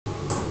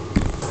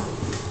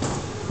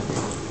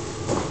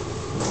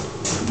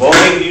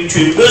Morning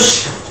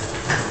YouTubers,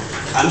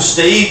 I'm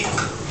Steve.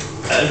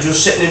 I'm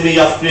just sitting in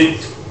my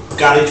off-grid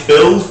garage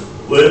build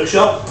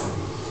workshop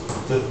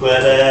that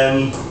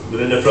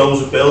we're in the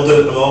throes of building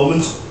at the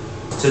moment.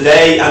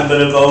 Today I'm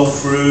going to go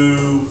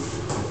through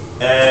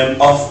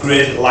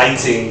off-grid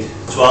lighting,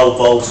 12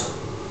 volt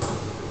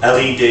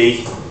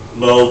LED,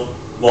 low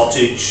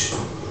wattage,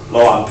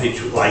 low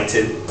ampage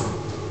lighting,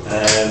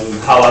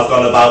 how I've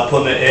gone about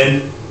putting it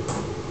in.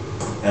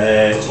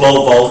 It's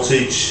low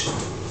voltage.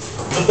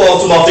 I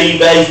bought them off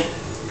eBay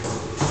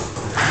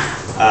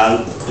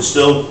and they're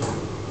still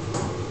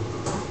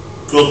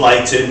good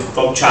lighting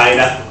from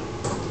China,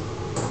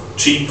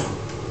 cheap,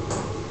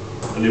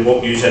 and they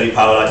won't use any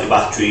power like the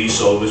batteries,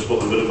 so this is what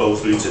we're going to go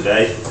through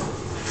today.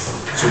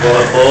 So what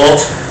I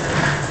bought,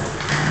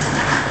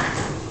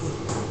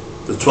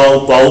 the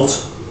 12 volt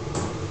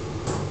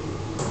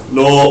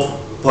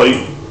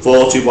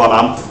 0.41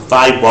 amp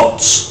 5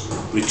 watts,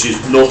 which is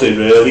nothing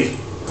really.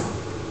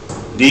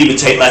 They even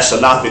take less than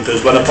that,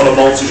 because when I put a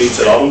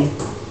multimeter on,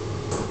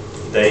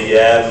 they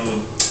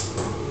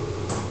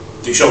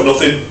show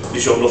nothing. They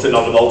show nothing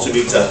on the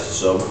multimeter.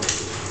 So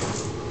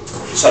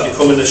it's had to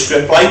come in a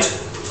strip light.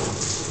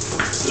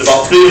 They're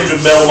about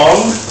 300mm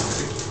long.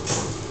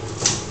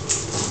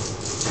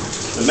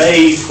 They're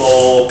made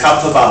for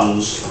camper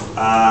vans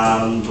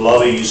and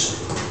lorries.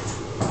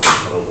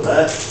 Over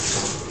there,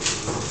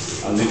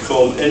 and they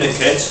come in a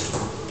kit.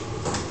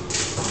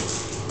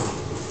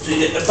 So you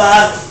get the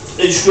bag.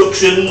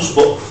 Instructions,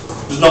 but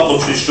there's not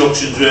much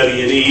instructions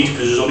really you need,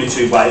 because there's only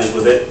 2 wires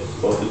with it.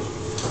 But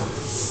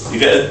you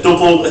get a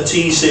double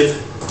adhesive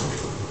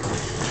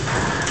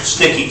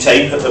sticky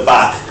tape at the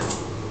back,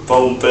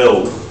 foam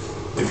filled.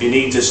 If you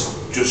need to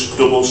just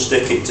double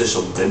stick it to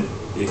something,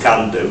 you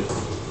can do,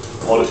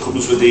 or it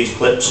comes with these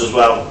clips as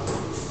well.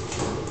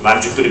 And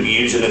I'm just going to be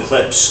using the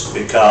clips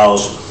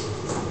because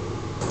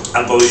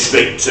I'm going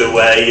straight to a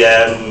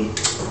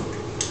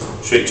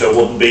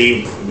wooden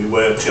beam in my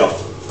workshop.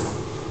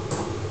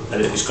 And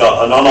it's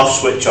got an on-off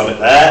switch on it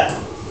there.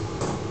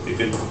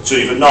 So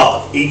you can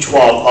knock each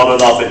one on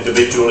and off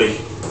individually.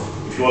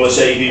 If you want to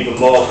save even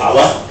more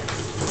power,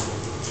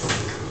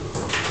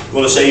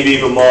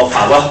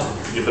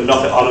 you can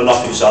knock it on and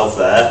off yourself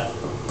there,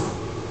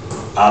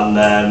 and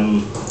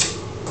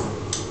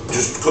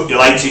just cut your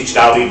lightage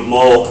down even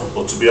more.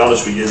 But to be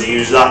honest with you, they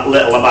use that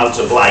little amount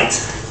of light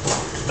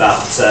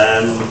that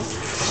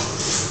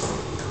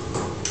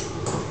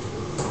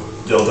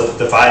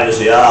they're fine as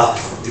they are.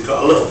 You've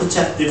got a little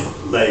protective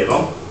layer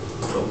on,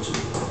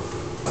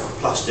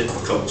 plastic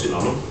coating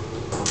on them,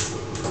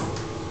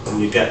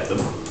 and you get them.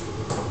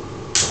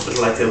 There's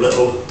like a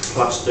little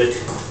plastic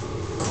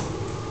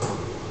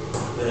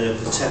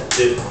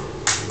protective.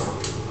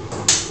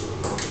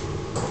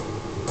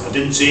 I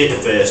didn't see it the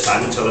first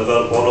time until I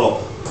got one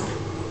up.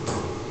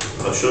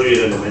 I'll show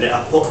you in a minute.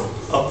 I put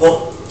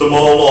them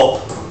all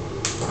up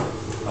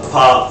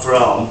apart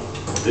from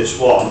this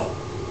one,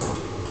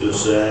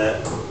 because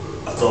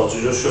I thought to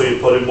just show you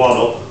putting one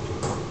up,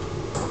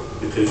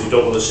 because you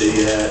don't want to see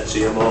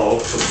them all.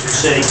 So you can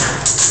see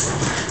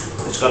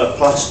it's got a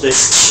plastic.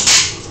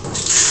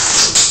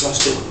 You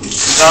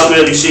can't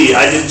really see it.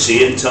 I didn't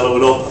see it until I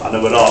went up and I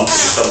went on.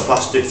 It's got a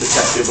plastic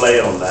protective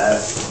layer on there.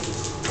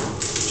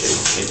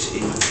 It's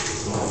even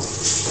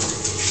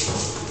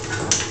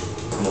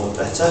more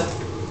better.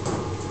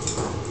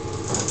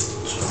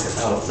 So get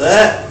that up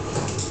there.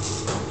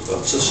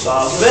 That's the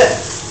start of it.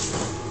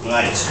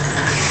 Right.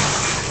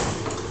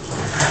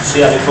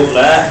 See how they come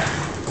there?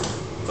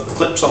 Got the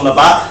clips on the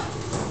back.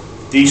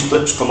 These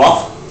clips come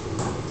off.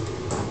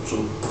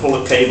 So pull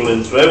the cable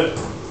in through.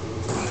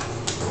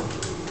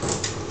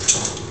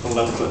 Pull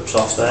them clips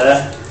off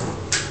there.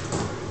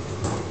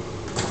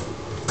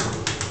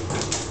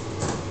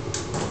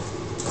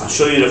 I'll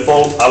show you the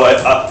full how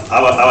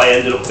I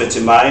ended up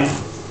fitting mine.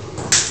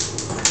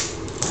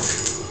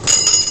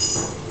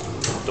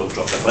 Don't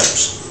drop the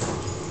clips.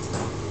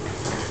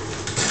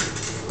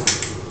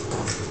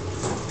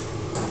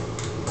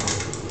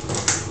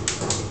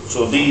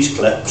 So these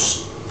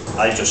clips,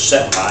 I just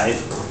set mine.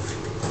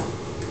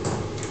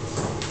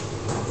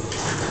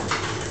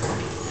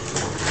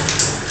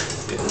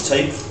 Get the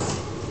tape.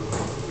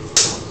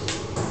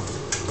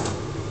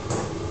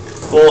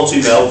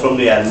 40mm from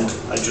the end.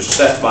 I just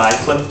set mine,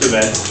 clipped them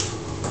in.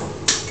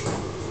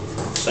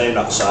 Same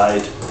that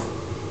side.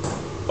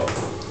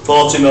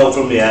 40mm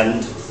from the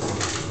end.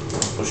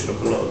 Push it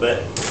up a little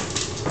bit.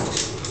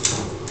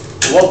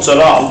 Once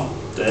they're on,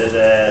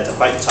 they're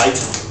quite tight.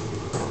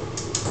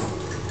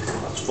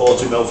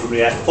 40mm from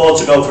the end,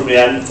 40mm from the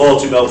end,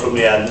 40mm from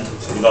the end,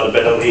 and you've got a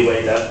bit of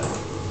leeway there.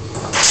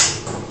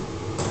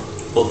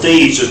 But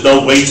these, there's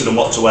no weight to them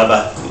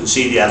whatsoever. You can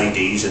see the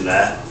LEDs in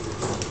there.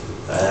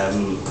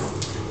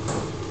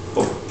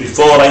 But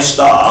before I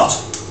start,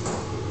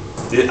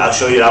 I'll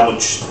show you how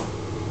much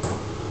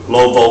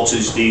low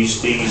voltage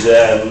these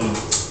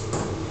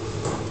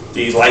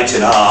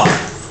lighting are.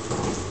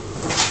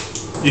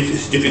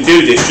 You can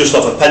do this just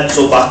off a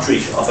pencil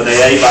battery, off an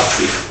AA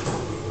battery.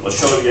 I'll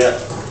show you.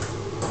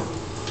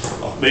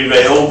 My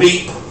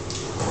Ryobi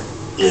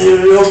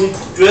Here we go,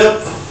 drill.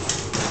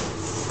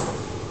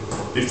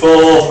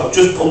 Before, I've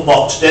just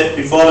unboxed it,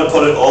 before I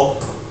put it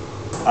up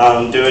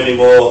and do any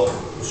more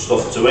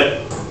stuff to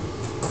it,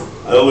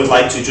 I always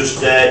like to just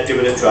give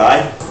it a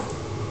try.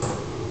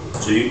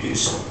 So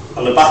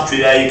on the battery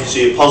there you can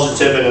see a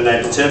positive and a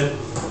negative.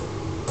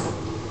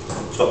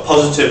 It's got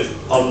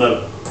positive on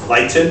the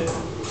lighting,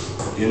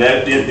 the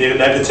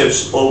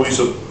negative's always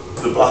the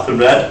black and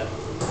red.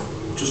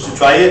 Just to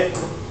try it,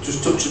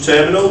 just touch the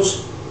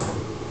terminals.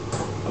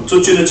 I'm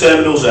touching the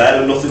terminals there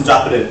and nothing's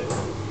happening.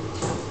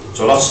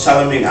 So that's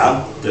telling me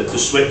now that the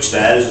switch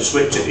there is a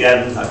switch at the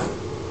end.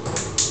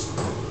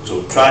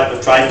 So I've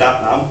tried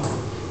that now.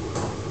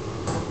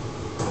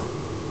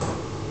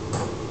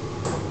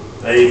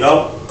 There you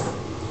go.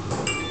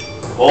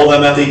 All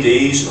them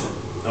LEDs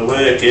are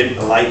working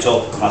and light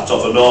up, and that's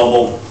off a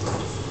normal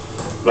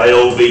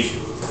Ryobi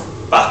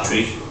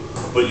battery,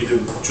 but you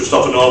can just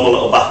off a normal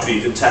little battery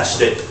you can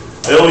test it.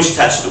 I always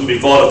test them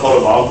before I put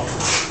them on,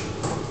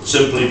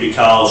 simply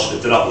because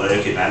if they're not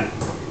working then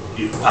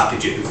you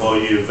package it before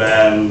you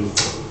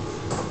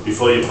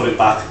put it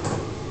back,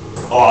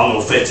 or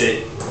they'll fit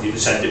it, you can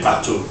send it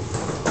back to them.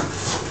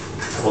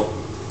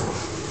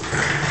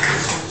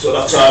 So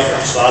that's how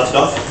I started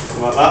off,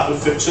 like that,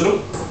 with fixing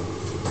them.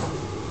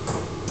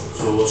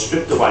 So we'll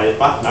strip the wires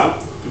back now,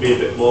 give me a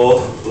bit more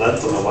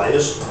length on the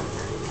wires.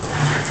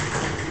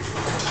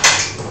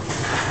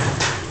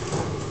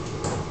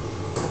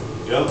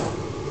 There we go.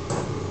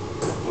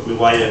 Got my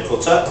wire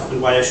cutter, my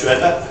wire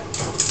shredder.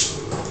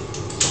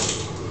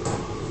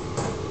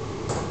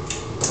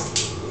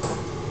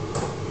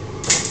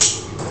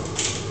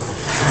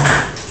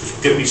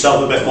 Just give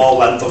myself a bit more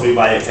length on my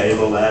wire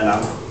cable there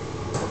now.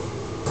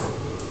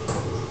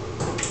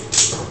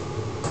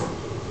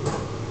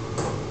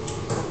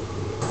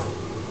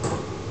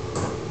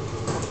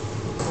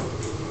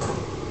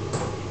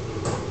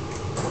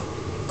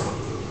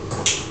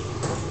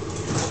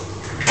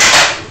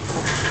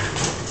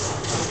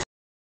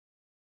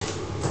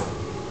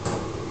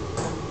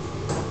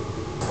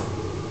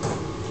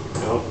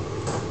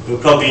 You'll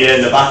probably hear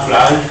in the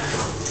background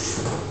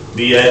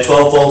the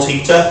 12 volt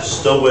heater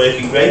still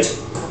working great.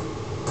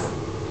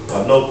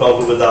 I've no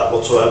problem with that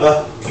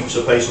whatsoever. Keeps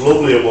the place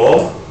lovely and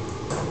warm.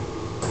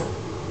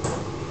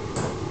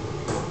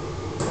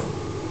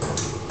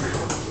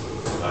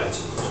 Right,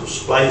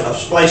 so I've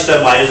spliced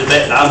them wires a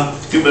bit now,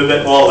 give them a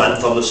bit more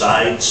length on the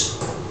sides,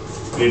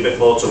 give me a bit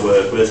more to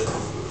work with.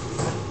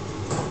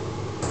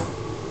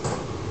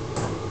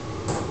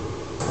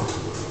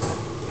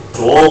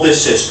 So all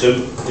this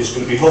system is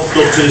going to be hooked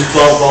up to this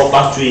 12 volt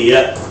battery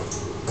here.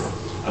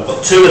 I've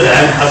got two of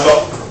them, I've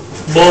got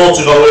more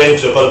to go in,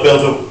 so I've got to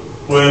build a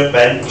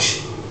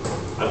workbench.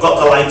 I've got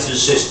the lighting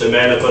system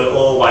in, I've got it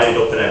all wired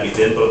up and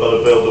everything, but I've got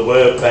to build a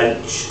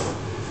workbench.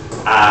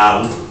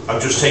 And I'm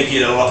just taking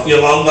you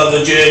along on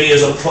the journey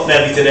as I'm putting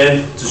everything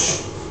in.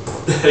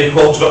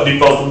 Anyone's got any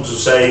problems of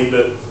saying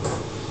that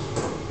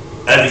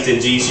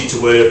everything's easy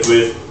to work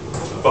with.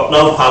 I've got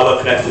no power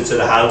connected to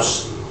the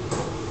house.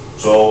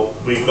 So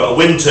we've got a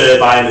wind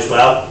turbine as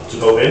well to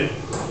go in,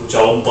 which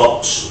I'll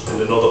unbox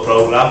in another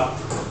programme,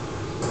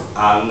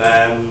 and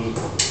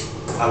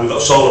we've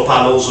got solar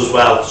panels as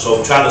well. So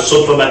I'm trying to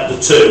supplement the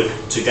two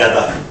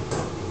together.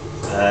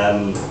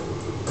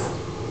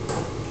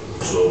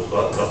 So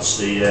that's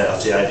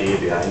the idea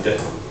behind it.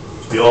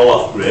 To be all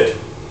off grid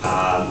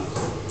and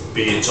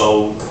be its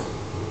own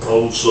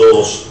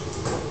source,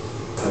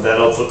 and then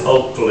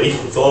hopefully,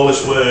 if all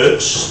this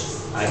works,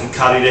 I can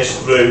carry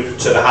this through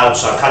to the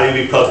house. I'll carry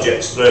my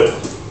projects through,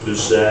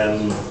 because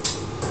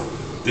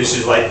this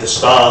is like the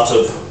start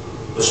of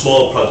a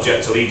small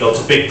project to lead on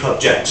to big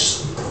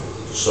projects.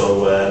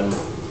 So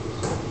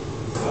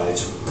right,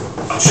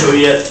 I'll show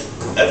you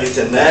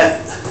everything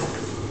there.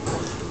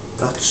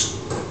 That's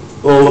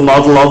all the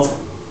model of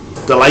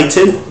the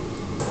lighting,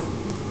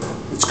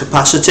 its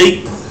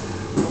capacity.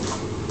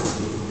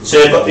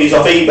 So I've got these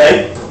off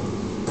eBay.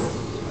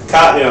 I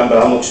can't remember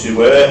how much they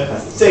were. I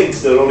think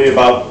they're only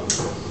about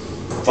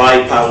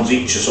 £5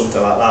 each or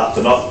something like that.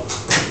 They're not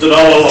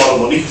a lot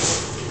of money,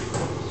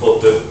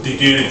 but they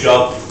do the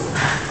job.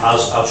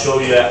 As I'll show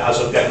you as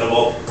I'm getting them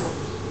up.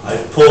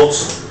 I've put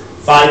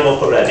 5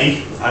 up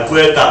already. I've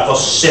worked out for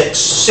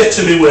six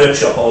in my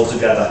workshop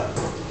altogether.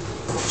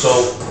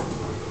 So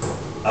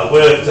I've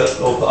worked up,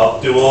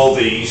 I'll do all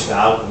these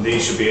now, and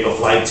these should be enough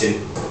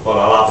lighting, but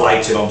I'll have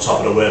lighting on top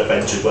of the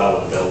workbench as well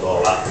when I build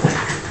all that.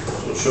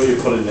 So I'll show you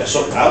putting this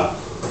up now.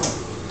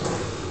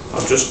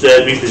 I'll just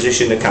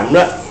reposition the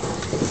camera.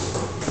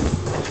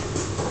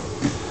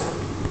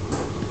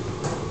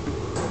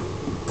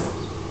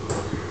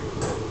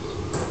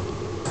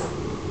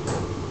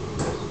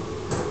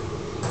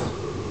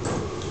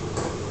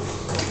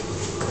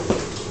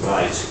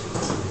 Right,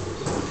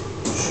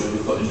 should be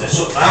putting this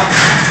up now.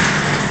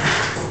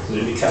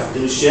 Going to be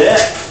captain's chair.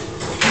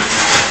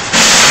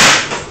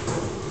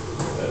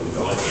 There we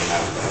go, again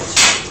now.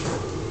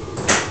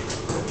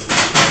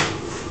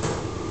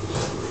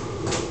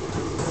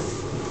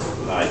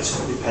 Right,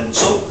 the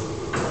pencil.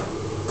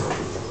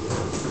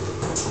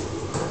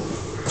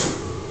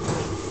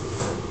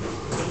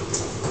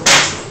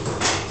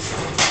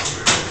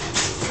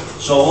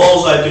 So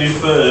all I do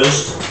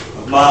first,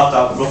 I've marked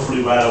out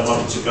roughly where I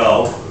want it to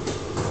go.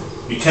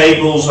 My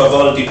cables I've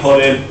already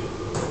put in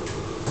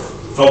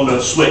from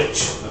the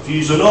switch. I've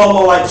used a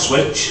normal light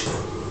switch.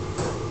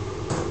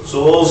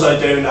 So all I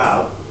do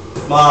now,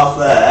 mark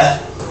there,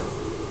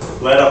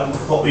 where I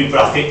can put my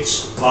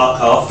brackets,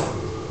 mark off,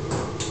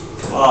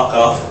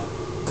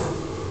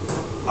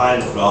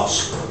 line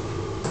across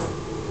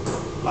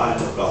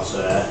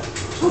there.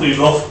 It's really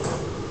rough.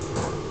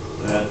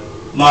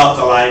 Mark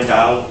the line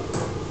down,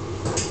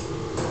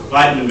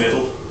 right in the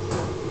middle.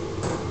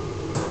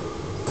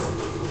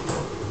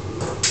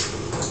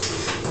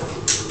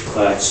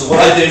 Right, so what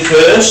I do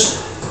first,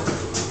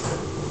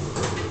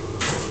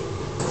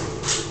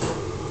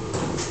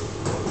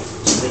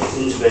 to make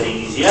things a bit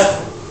easier,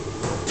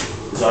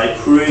 is I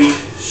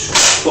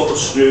pre-put the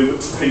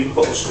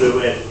screw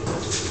in.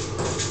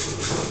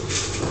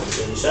 Makes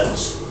any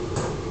sense?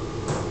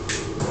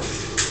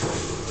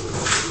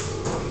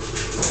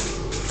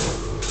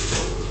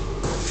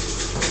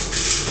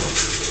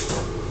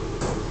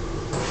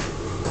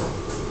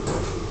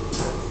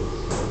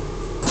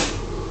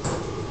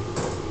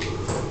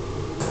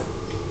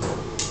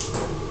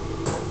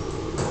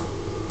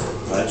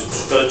 Right, so I've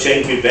just got to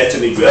change my bit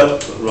and my drill,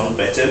 put the wrong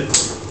bit in.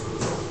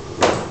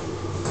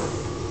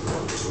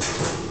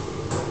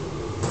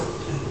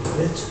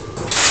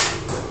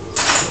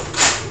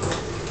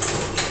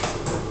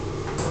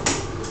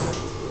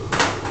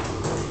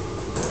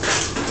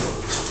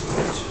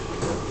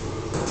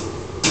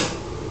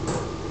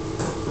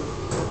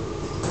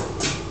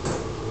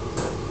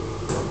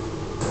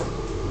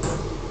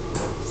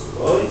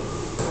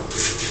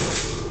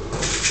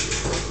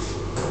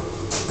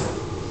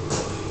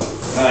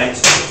 Right,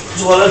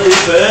 so what I do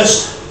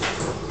first,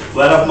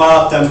 where I've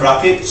marked them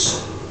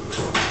brackets,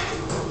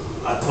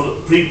 I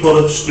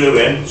pre-put a screw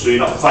in so you're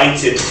not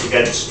fighting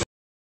against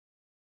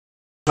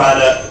trying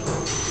to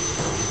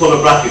put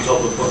a bracket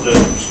up and put the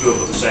screw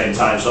up at the same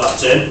time, so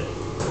that's in.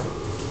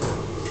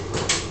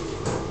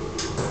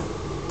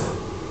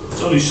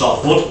 It's only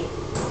softwood.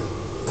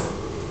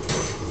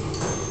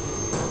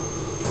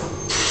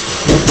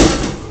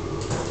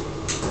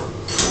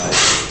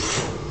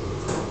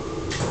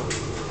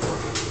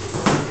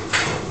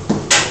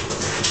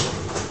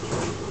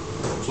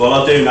 So what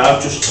I'll do now,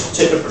 just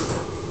take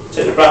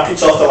the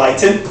brackets off the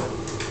lighting,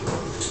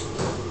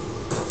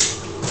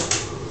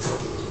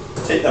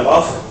 take them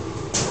off,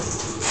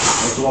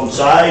 onto one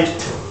side,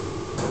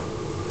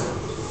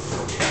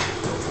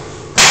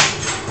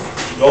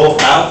 go up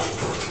now,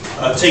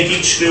 and I'll take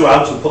each screw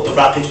out and put the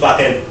brackets back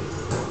in.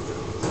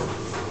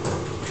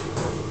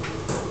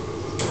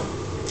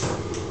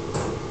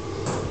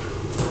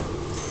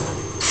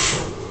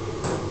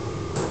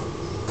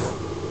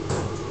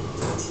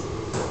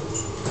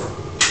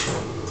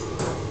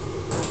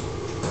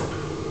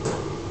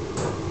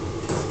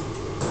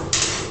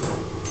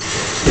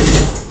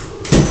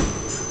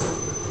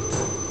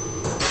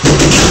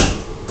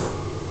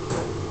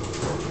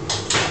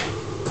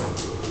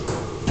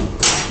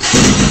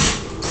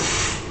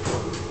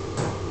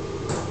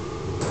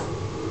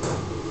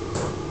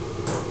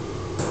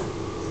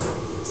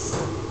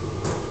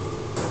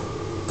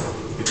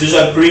 Because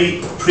I've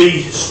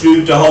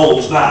pre-screwed the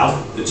holes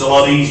now, it's a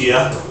lot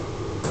easier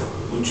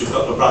once you've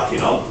got the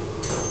bracket on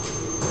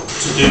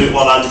to do it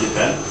one-handed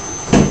then.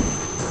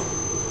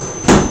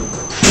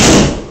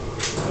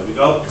 There we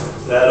go,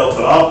 they're up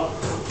and on.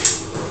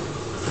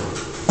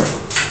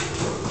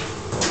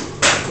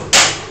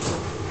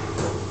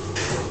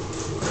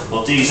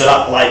 But these are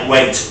that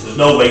lightweight, there's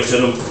no weight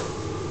in them.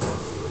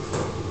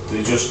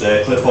 They just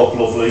clip up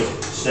lovely,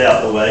 stay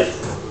out of the way.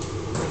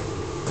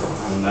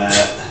 And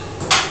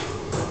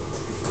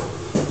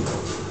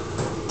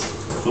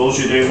so all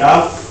you do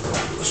now,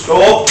 let's go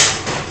up.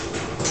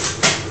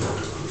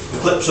 The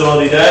clips are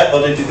already there.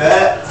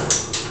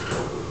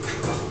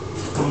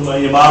 Put them where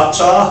your marks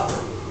are.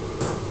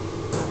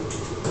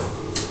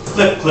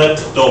 Clip, clip,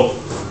 done.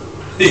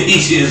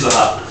 Easy as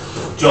that.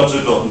 Jobs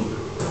are done.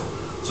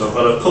 So I've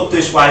got to cut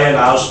this wire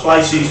now,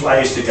 splice these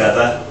wires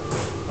together.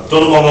 I've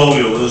done them on all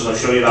the others, I'll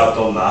show you how I've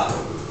done that.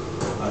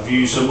 I've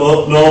used a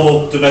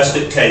normal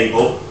domestic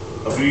cable.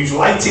 I've used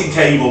lighting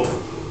cable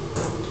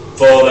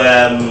for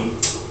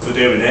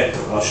doing it.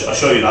 I'll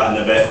show you that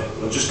in a bit.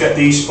 I'll just get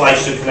these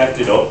spliced and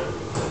connected up,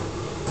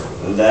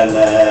 and then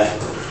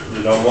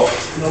you know what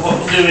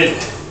we're doing.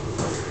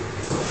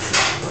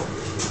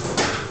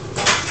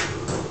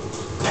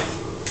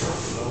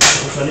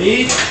 What I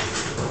need.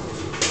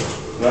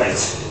 Right.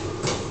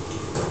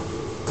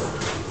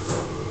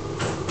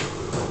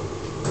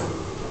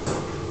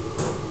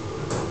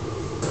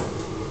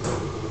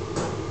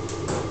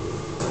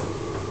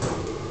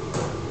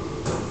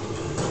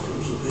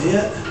 Comes up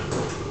here.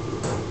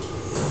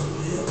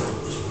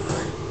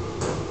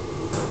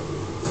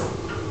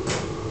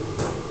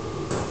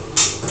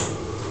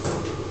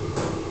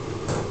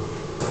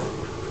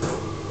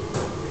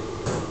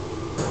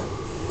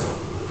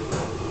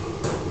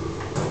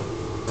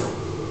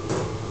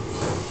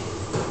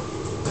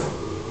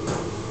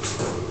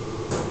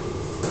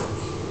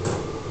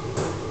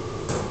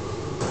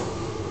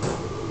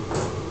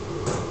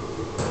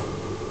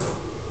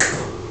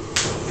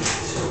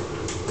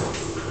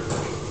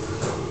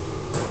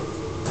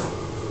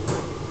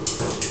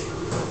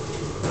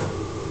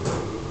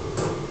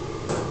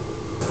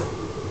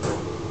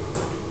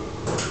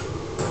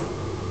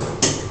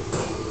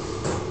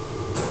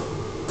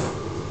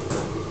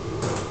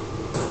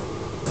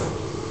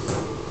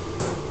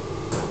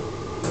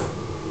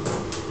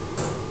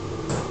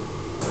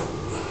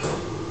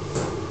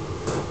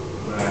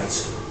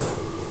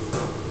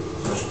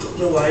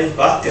 the wires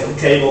back, getting the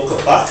cable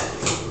cut back.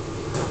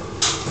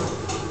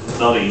 It's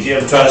not easy.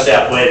 I'm trying to stay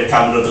out of the way of the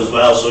camera as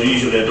well, so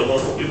usually I don't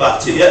want to put my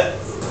back to you.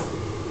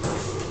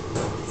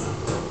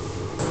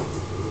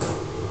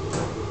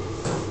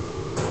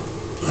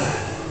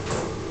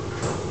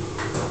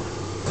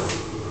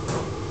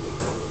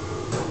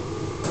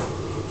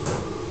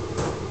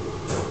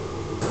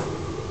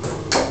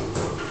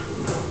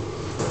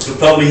 You'll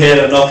probably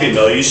hear a knocking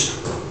noise.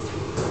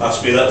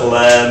 That's my little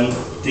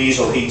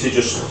diesel heater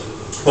just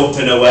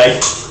pumping away.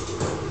 It's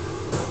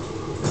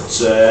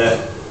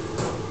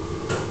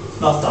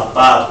not that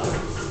bad.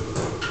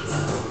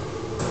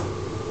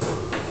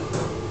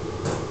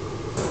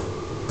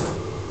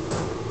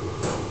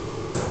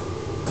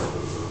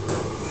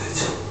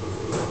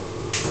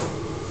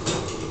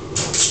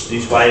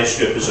 These wire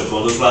strippers are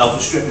good as well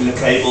for stripping the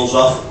cables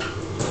off.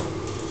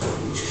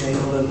 Each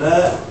cable in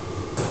there.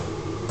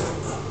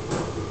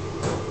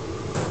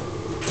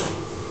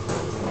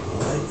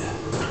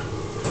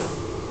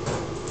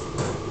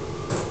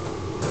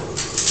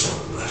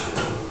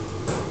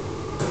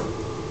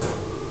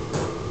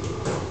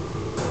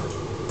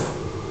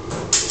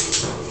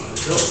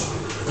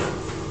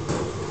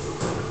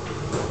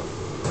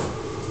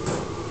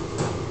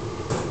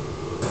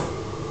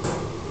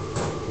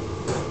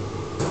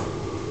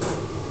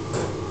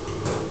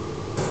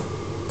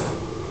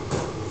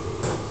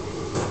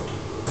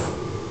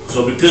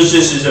 So because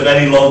this is a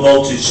very low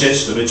voltage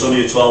system, it's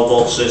only a 12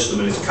 volt system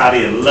and it's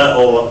carrying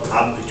little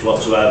ampage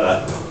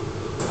whatsoever,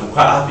 I'm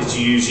quite happy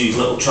to use these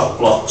little chock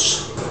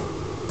blocks.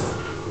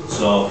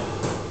 So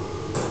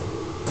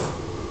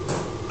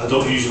I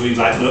don't usually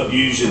like not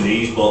using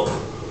these, but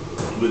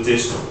with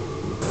this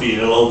being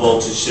a low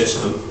voltage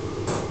system,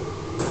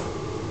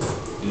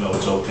 you know,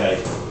 it's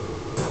okay.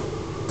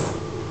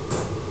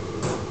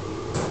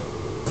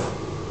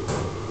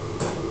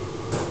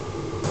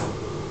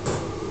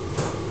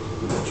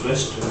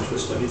 Twist and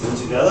twist everything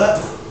together.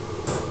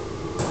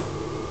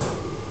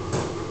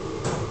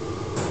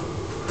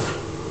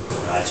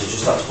 Right, so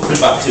just have to put it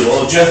back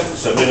towards you,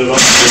 so I'm going to run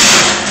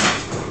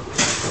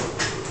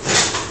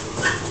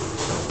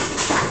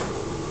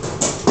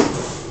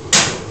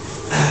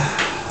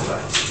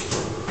right.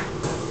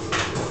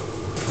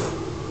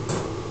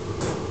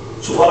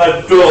 So what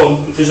I've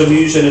done, because I'm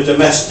using a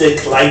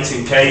domestic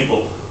lighting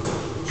cable,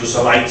 just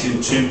a lighting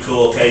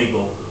 2-core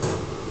cable,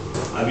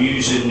 I'm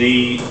using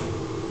the,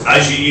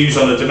 as you use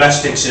on a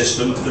domestic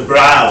system, the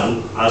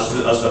brown as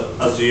the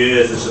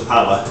earth as the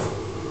power,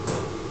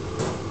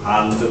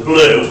 and the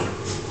blue,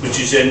 which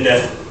is in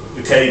the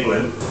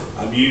cabling,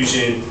 I'm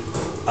using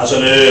as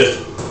an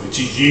earth, which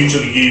is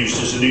usually used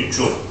as a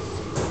neutral,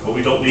 but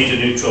we don't need a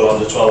neutral on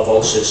the 12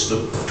 volt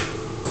system.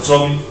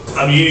 So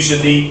I'm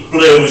using the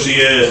blue as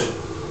the earth.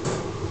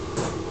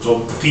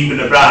 So keeping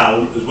the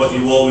brown is what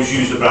you always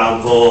use the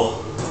brown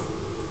for,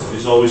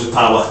 is always the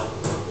power.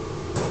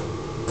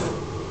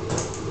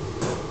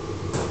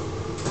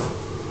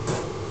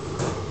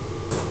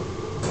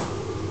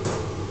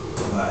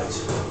 Right,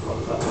 pop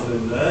that one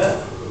in there.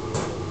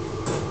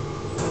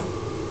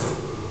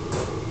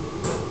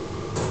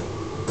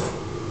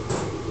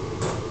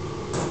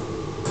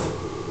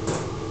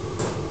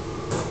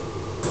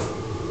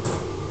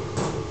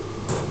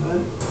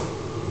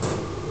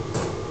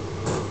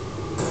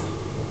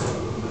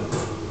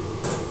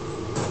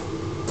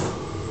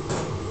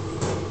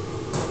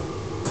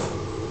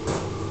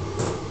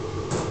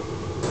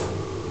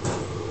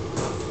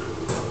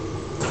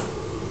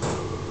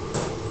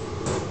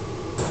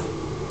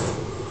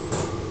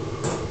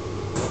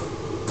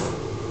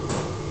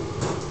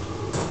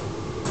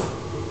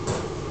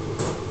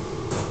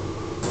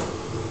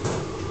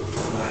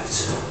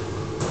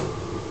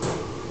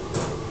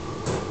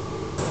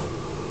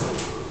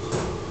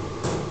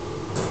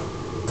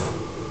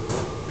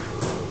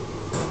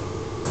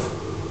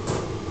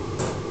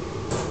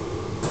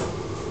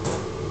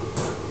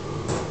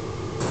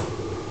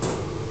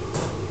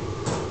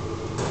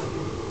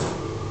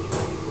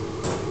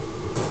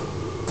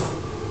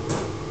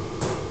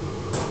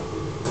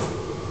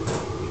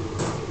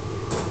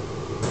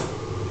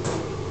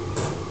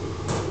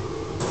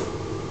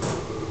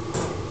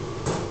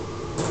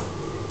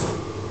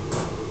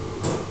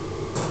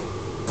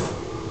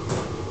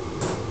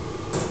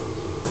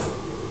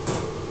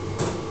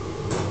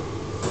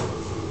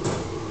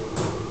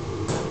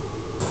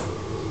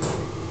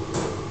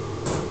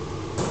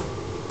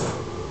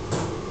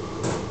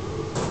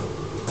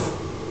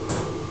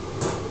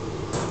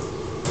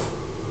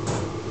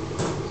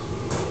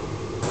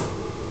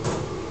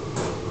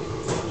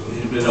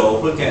 A bit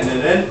awkward getting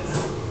it in,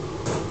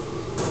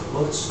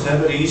 but it's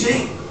never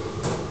easy.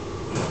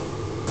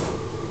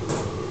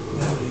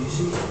 Never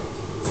easy.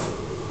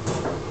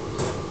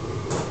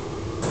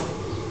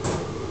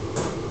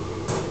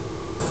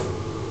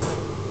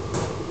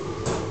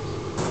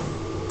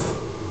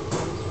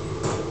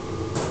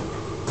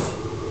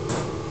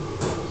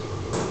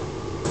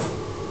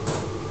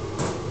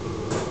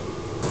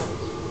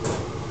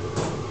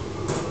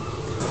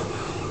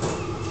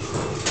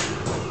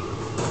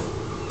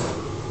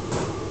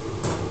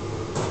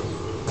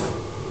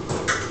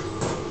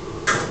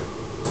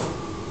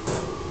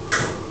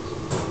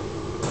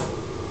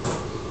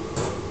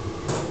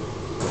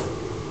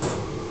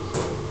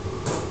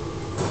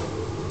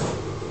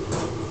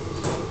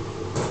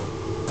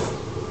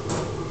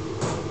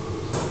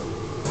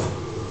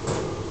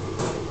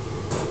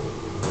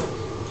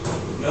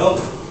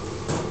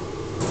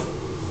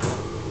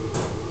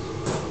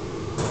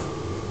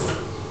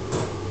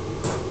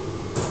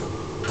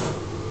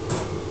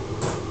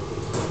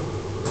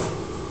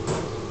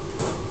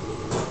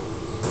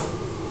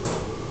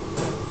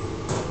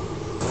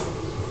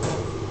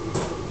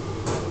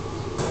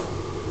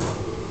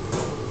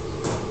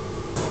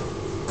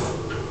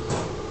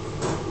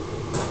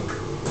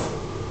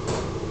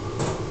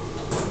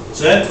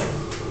 That's it.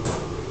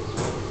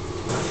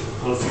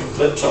 Put a few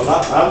clips on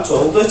that now to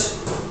hold it.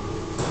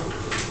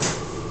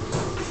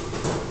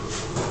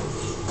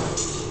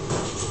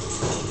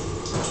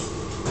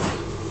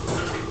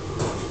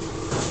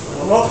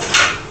 Look.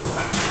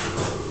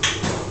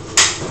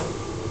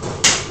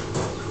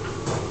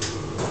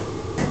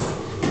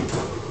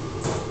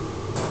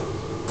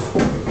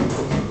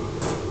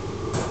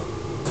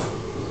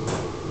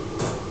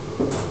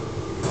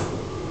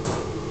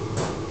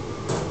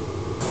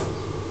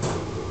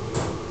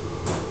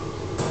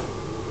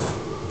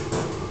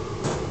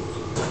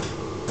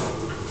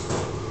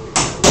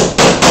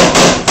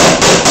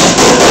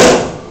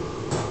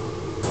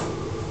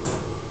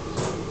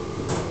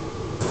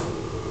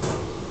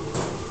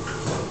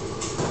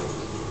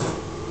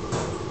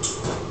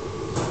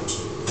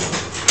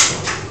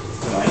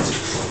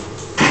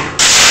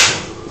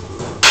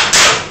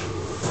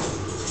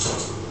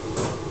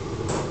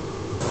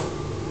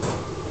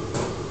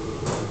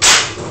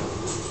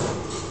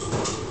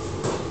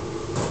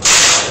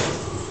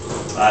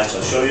 Right,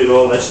 I'll show you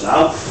all this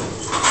now.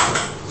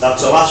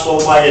 That's the last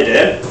one wired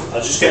in.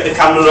 I'll just get the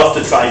camera off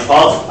the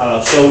tripod and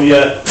I'll show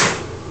you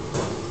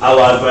how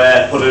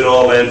I've put it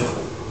all in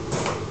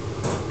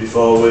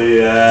before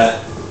we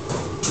have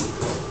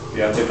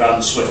the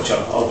grand switch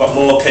on. I've got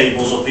more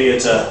cables up here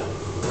to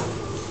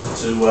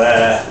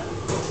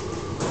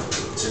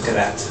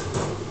connect.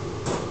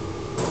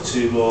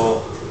 Two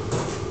more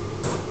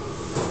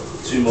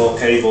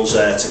cables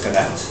there to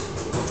connect.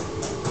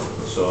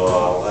 So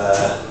I'll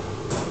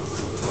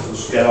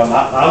just get on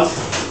that now.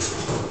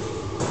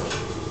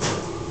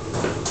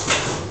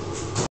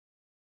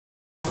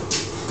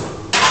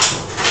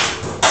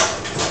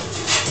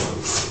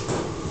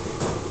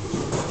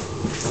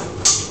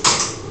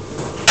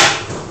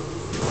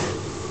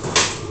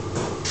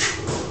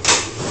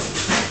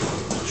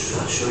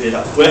 I'll show you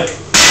that quick.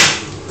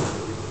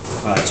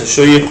 Right, to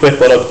show you quick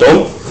what I've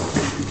done.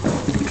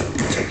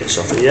 Take this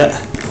off here.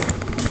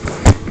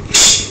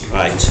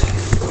 Right.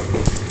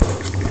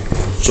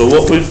 So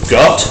what we've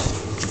got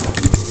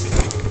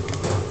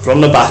from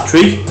the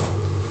battery,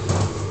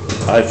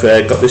 I've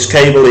got this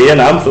cable here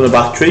now from the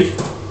battery.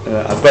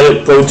 I've got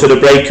it going to the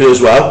breaker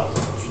as well.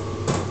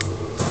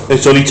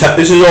 It's only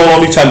this is all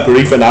only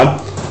temporary for now.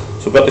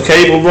 So I've got the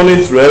cable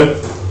running through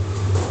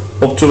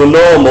up to a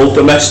normal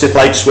domestic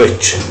light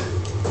switch.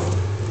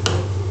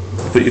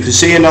 But you can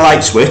see in the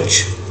light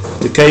switch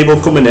the cable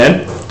coming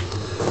in.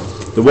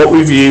 What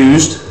we've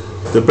used,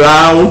 the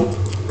brown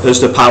as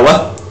the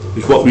power,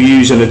 is what we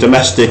use in a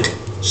domestic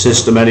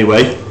system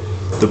anyway.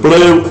 The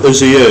blue is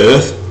the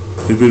earth.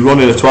 We've been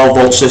running a 12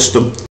 volt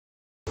system,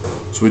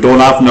 so we don't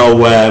have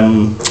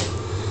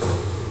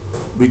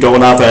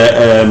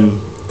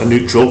a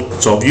neutral.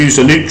 So I've used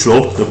a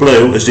neutral. The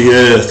blue is the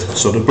earth.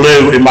 So the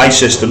blue in my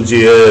system is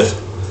the earth.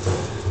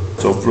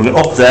 So I've run it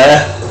up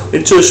there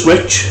into a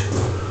switch,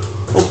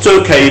 up to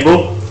a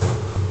cable.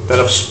 Then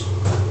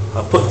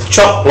I've put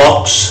chock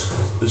blocks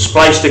and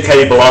spliced the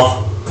cable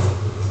off.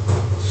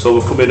 So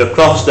we're coming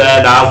across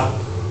there now.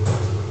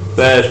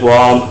 There's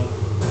 1,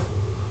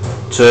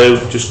 2,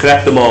 just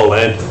connect them all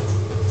in.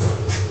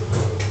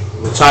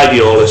 We'll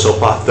tidy all this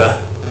up after.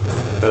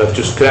 Then I've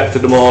just connected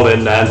them all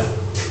in then.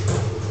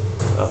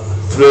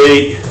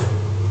 3,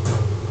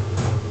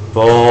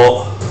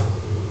 4,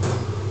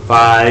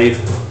 5,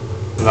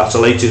 and that's the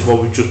latest one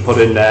we've just put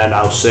in there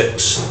now,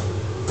 6.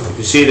 You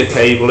can see the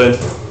cabling.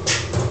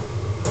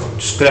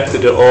 Just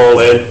connected it all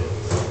in.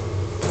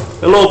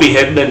 It'll all be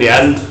hidden in the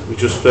end. We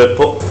just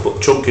put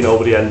chunking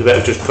over the end of it.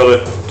 I've just got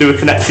to do a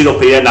connection up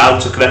here now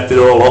to connect it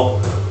all up.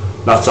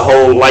 That's a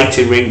whole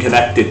lighting ring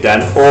connected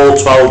then, all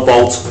 12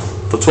 volt,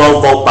 for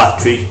 12 volt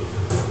battery,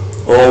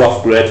 all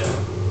off grid.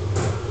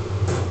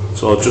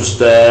 So I'll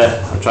just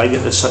I'll try and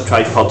get this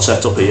tripod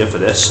set up here for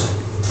this.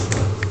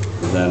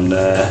 And then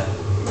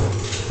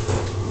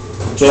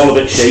it's all a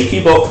bit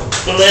shaky, but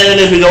we're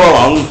learning as we go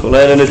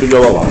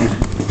along.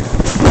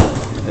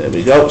 There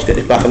we go, let's get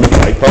it back on the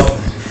tripod.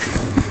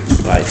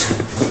 Right.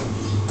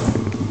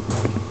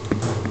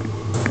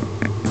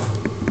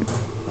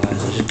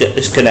 Let's just get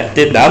this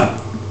connected now.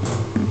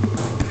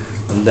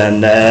 And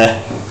then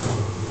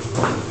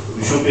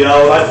we should be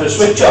alright for the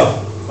switch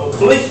on,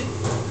 hopefully.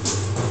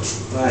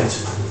 Right.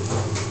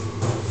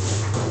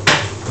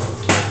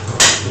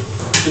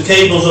 The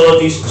cable's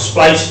already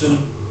spliced and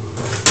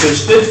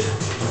twisted.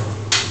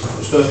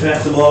 Just going to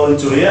connect them all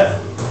into here.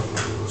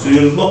 So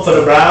you look for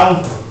the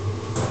brown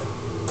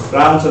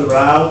to the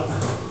brown.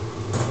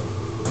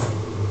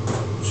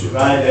 Push it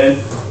right in.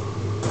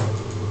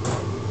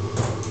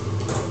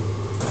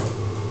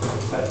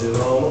 Tighten it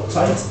all up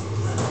tight.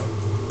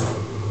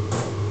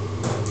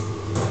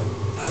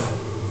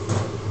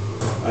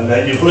 And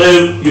then your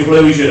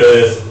blue is your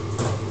earth.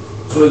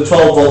 So the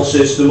 12 volt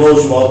system, all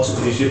you want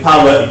is your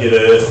power and your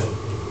earth.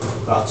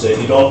 That's it.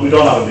 We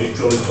don't have a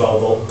neutral in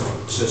 12 volt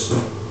system.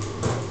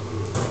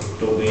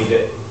 Don't need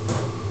it.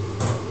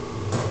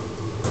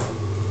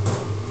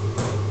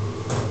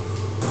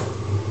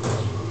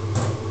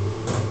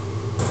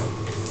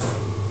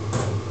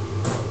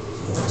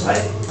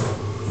 Tight.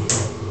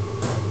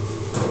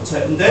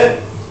 getting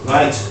there.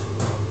 Right.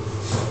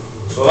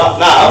 So that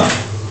now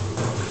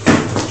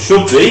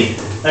should be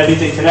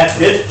everything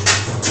connected.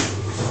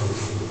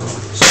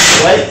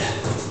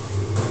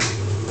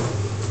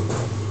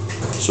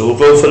 So we'll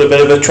go for a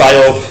bit of a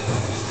trial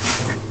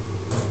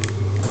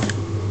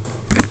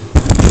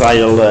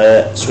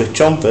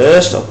switch on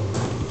first. I'll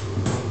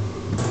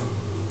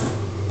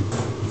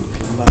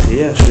come back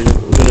here, see what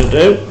we're going to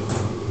do.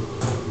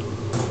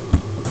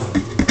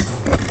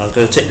 I'm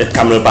going to take the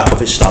camera back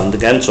off its stand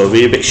again, so it'll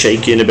be a bit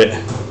shaky and a bit.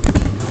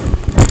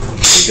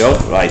 There we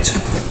go, right.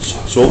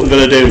 So what we're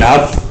going to do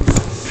now,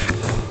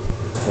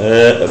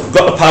 I've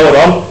got the power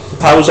on, the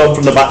power's on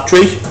from the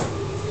battery,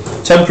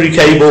 temporary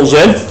cables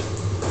in.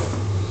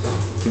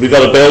 I've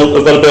got to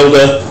build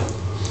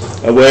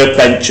a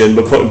workbench and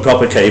we're putting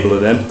proper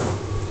cabling in.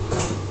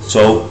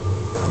 So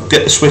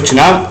get the switching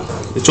out,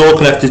 it's all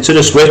connected to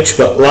the switch,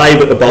 got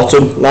live at the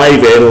bottom,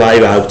 live in,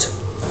 live out.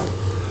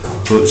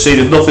 But see,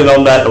 there's nothing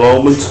on there at the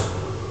moment,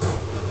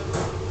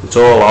 it's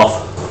all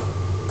off.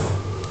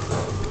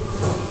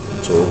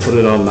 So we'll put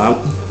it on now,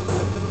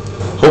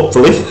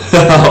 hopefully,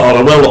 or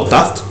I will look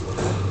daft.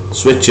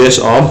 Switch this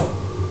on,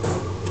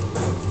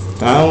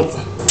 down,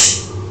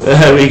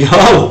 there we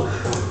go.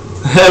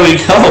 There we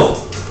go.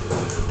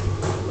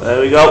 There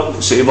we go.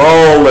 See them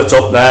all lit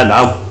up there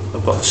now.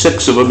 I've got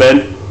 6 of them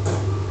in,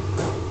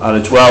 and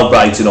it's well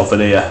bright enough in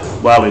here.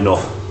 Well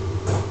enough.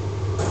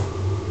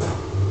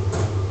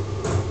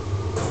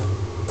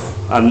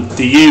 And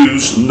they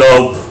use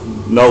no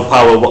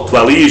power.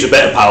 Well, they use a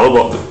bit of power,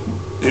 but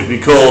it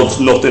records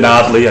nothing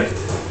hardly.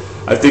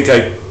 I think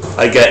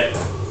I get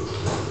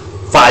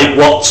 5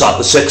 watts out of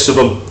the 6 of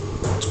them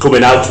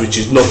coming out, which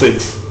is nothing.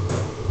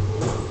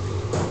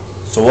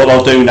 So what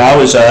I'll do now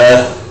is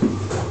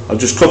I'll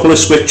just couple the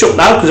switch up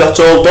now, because that's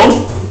all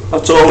done.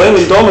 That's all in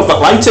and done. I've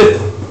got lighting.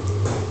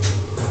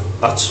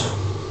 That's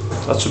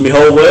for my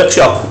whole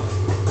workshop.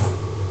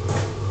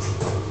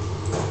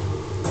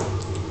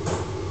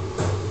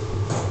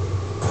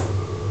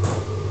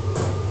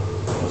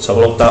 Let's have a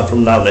look down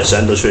from now this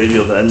end. I'll show you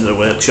the other end of the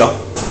workshop.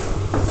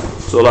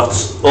 So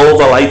that's all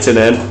the lighting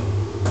in.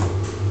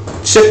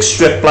 6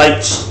 strip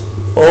lights,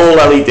 all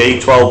LED,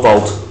 12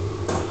 volt.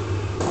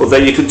 But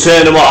then you can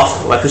turn them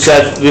off, like I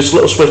said, this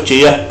little switch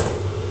here.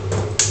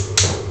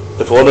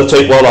 If I want to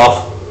take one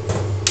off,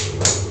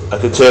 I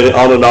can turn it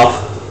on and off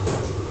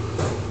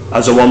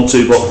as I want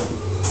to, but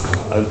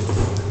I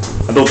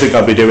don't think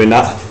I'll be doing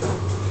that.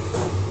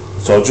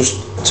 So I'll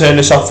just turn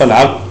this off for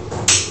now.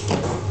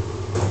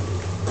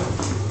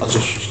 I'll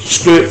just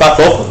screw it back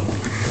up.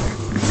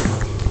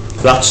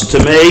 That's, to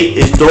me,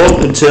 is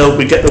done until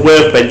we get the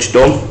workbench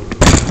done.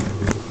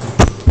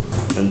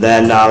 And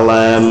then I'll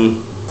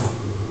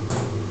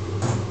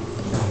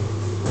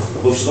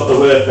once I've got the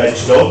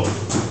workbench done,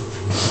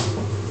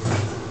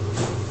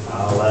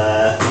 I'll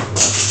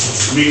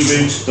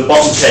reroute the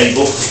bottom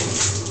cable.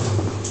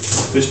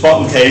 This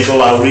bottom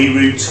cable I'll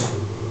reroute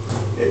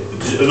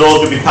in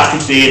order to be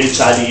packaged here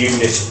inside the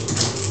unit.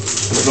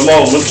 At the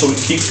moment, so we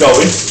keep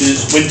going, because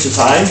it's winter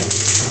time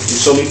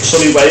in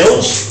sunny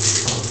Wales,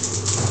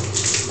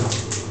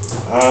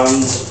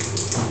 and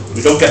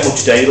we don't get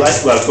much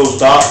daylight. Well, it goes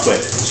dark quick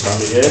this time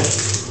of year.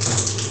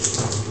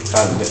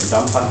 Can't even get the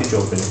damn package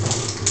open.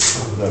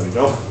 There we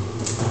go.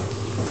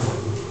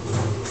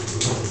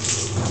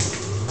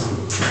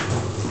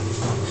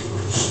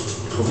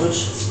 Covers.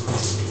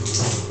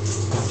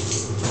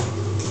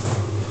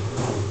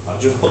 I'll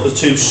just put the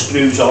 2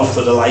 screws on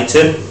for the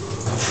lighting.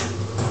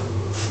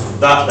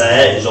 That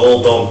there is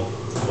all done.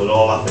 We're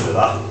all happy with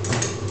that.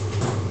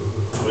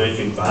 It's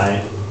working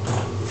fine.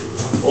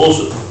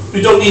 Also,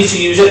 we don't need to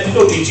use it. You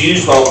don't need to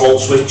use 12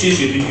 volt switches.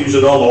 You can use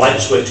a normal light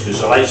switch, because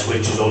the light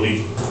switch is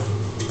only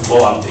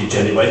low ampage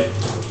anyway.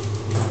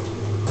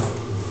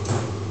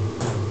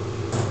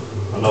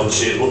 And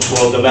obviously it looks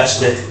more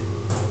domestic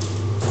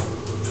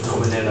for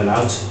coming in and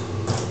out.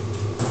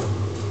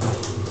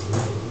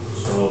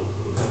 So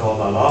we'll get all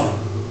that on.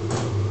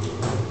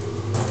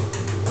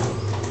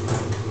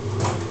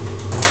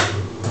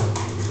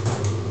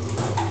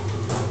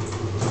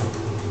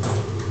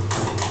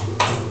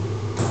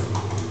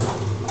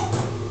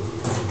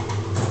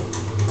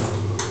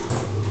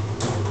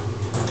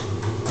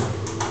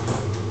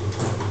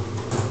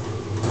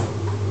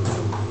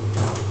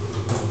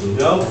 There we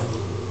go.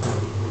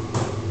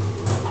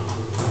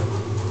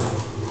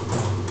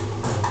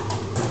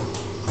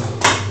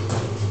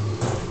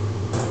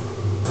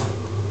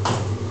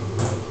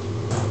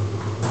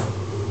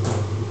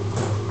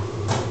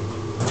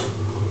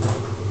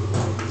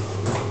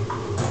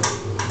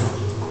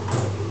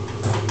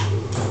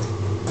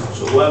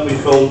 When we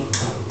come,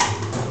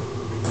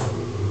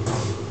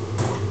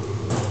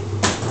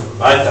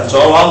 right, that's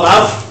all on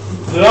now,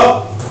 you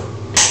know,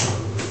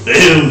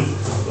 boom,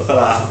 look at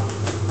that,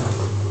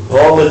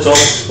 all lit up,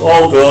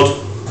 all good.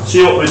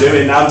 See what we're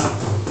doing now.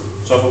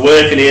 So I've been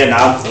working here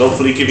now, and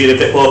hopefully give you a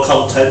bit more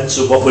content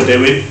of what we're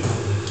doing.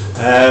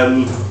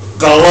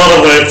 Got a lot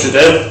of work to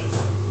do,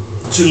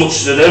 too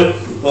much to do,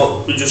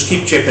 but we just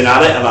keep chipping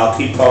at it, and I'll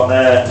keep on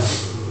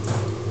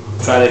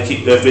trying to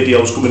keep the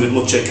videos coming as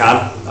much as I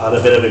can. I had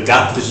a bit of a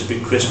gap because it's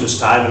been Christmas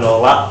time and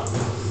all that.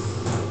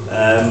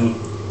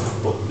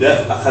 But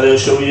yeah, I can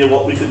show you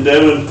what we can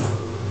do, and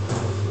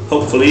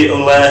hopefully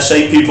it'll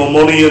save people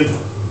money and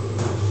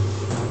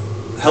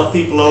help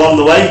people along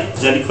the way. If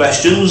there's any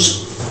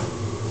questions,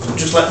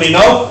 just let me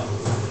know.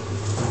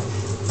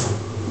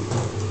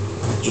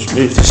 Just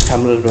move this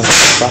camera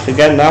back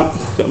again now.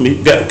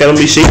 Get on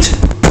my seat.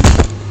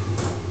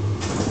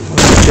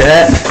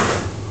 Chair.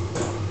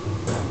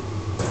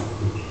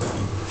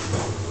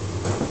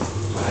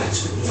 Right,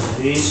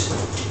 these.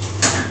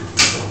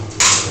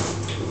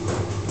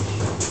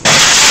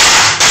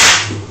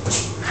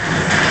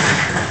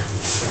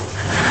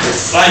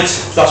 Right,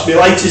 that's my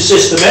lighting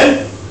system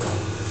in.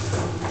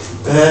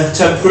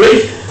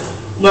 Temporary.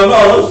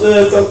 No,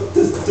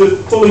 they're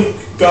fully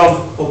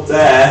gone up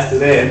there,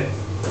 they're in.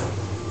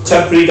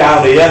 Temporary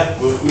down here.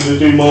 We're going to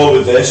do more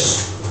with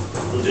this.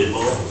 We'll do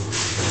more.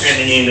 And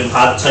the kneeling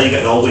pad. That's how you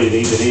get older, you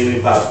need the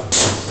kneeling pad.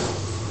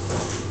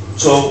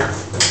 So,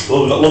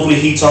 well, we've got lovely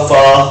heat off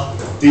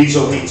our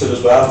diesel heater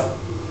as well.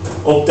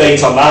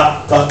 Update on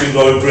that. That's been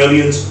going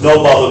brilliant.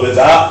 No bother with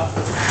that.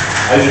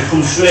 I just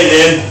come straight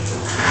in,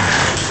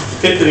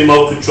 pick the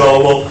remote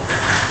control up,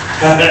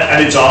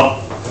 and it's on.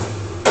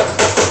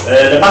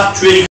 The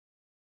battery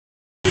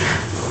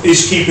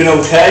is keeping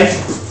okay.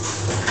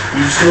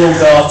 We've still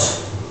got,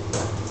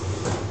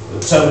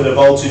 tell me the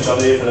voltage on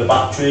here for the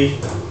battery.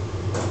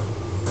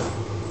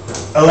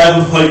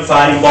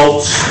 11.5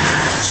 volts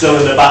still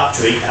in the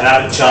battery, and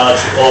I haven't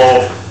charged it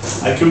all.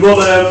 I can run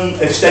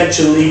an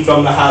extension lead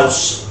from the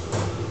house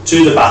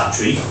to the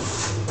battery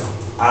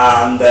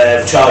and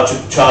charge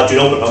it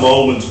up at the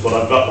moment, but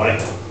I've got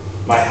like,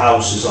 my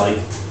house is like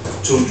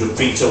 200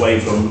 feet away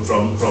from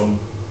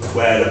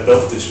where I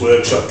built this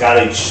workshop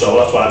garage, so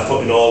that's why I'm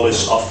putting all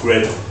this off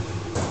grid.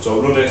 So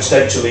I run an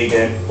extension lead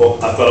in,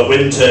 but I've got a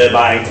wind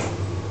turbine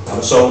and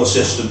a solar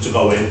system to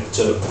go in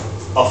to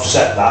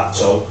offset that.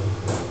 So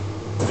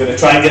we're going to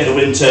try and get the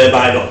wind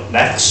turbine up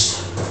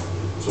next.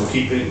 So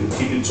keep in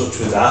touch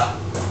with that.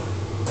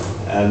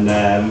 And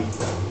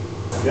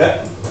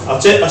yeah,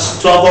 that's it.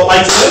 That's 12 volt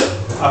lighting.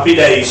 Happy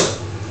days.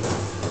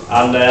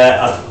 And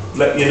I'll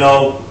let you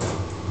know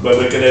when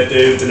we're going to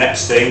do the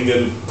next thing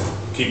and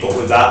keep up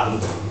with that.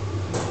 And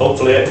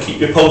hopefully I can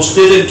keep you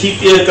posted and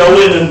keep you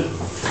going,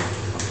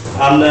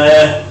 and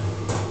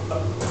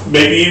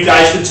maybe you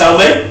guys can tell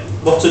me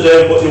what to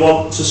do, what you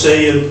want to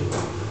see and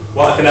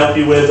what I can help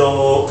you with,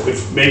 or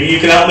if maybe you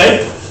can help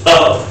me.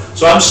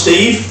 So I'm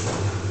Steve,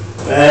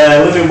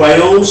 live in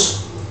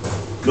Wales,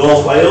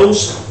 North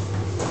Wales,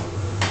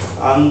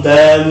 and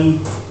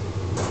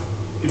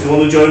if you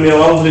want to join me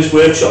along for this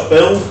workshop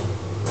build,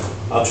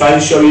 I'll try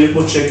and show you as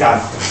much as I can.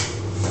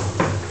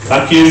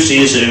 Thank you, see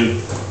you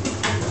soon.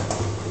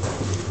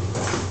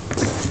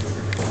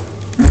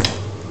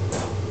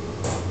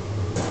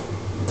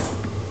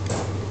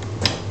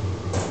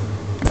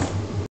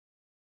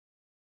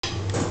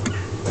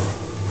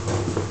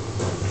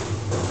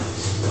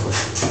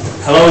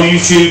 Hello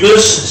YouTubers,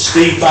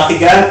 Steve back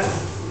again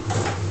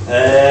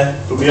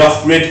from the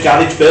off-grid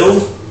garage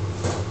build,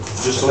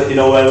 just to let you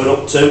know where we're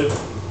up to.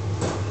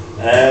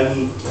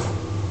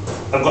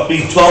 I've got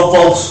the 12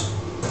 volt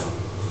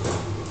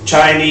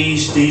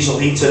Chinese diesel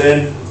heater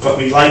in, I've got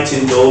my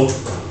lighting done,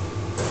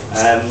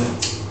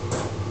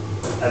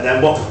 and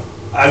then what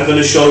I'm going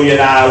to show you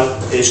now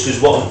is,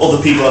 because what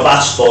other people have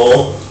asked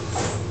for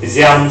is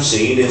they haven't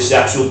seen, is the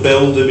actual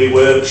build of my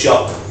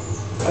workshop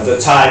at the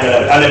time.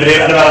 I never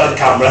had the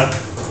camera.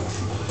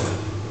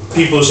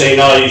 People are saying,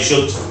 oh, you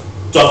should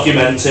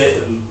document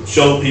it and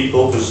show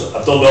people, because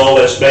I've done all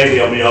this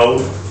mainly on my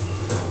own,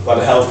 by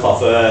the help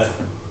of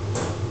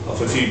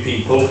a few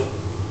people,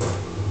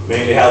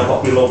 mainly help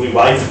off my lovely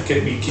wife,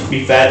 keep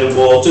me fed and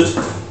watered.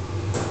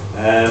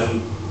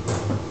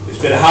 It's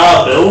been a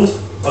hard build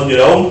on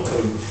your own.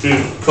 Through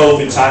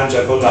COVID times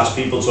I couldn't ask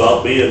people to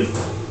help me, and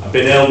I've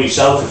been ill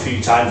myself a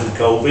few times with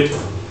COVID,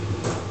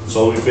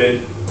 so we've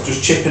been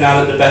just chipping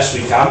at it the best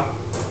we can.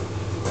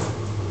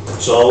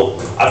 So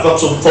I've got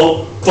some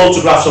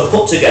photographs I've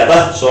put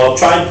together, so I'll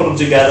try and put them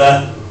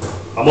together.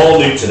 I'm all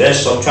new to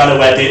this, so I'm trying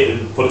to edit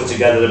and put it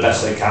together the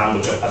best I can,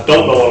 which I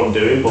don't know what I'm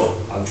doing, but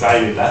I'm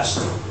trying my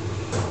best.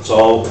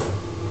 So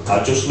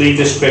I'll just leave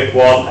this quick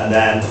one, and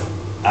then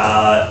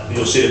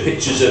you'll see the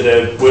pictures of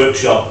the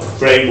workshop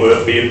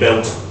framework being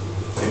built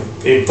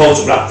in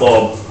photograph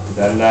form.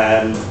 And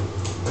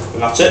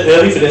that's it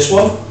really for this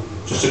one.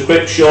 Just a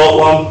quick short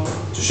one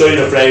to show you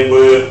the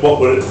framework,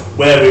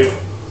 where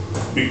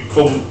we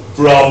come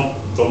from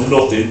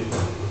nothing.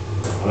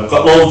 And I've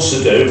got loads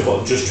to do, but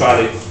I'm just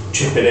trying to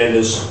chip it in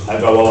as I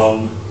go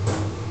along.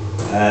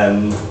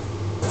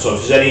 So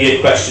if there's any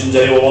questions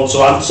anyone wants to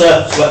answer,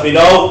 just let me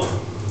know,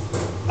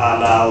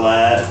 and I'll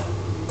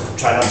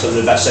try and answer them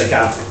the best I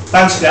can.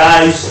 Thanks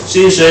guys,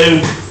 see you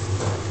soon.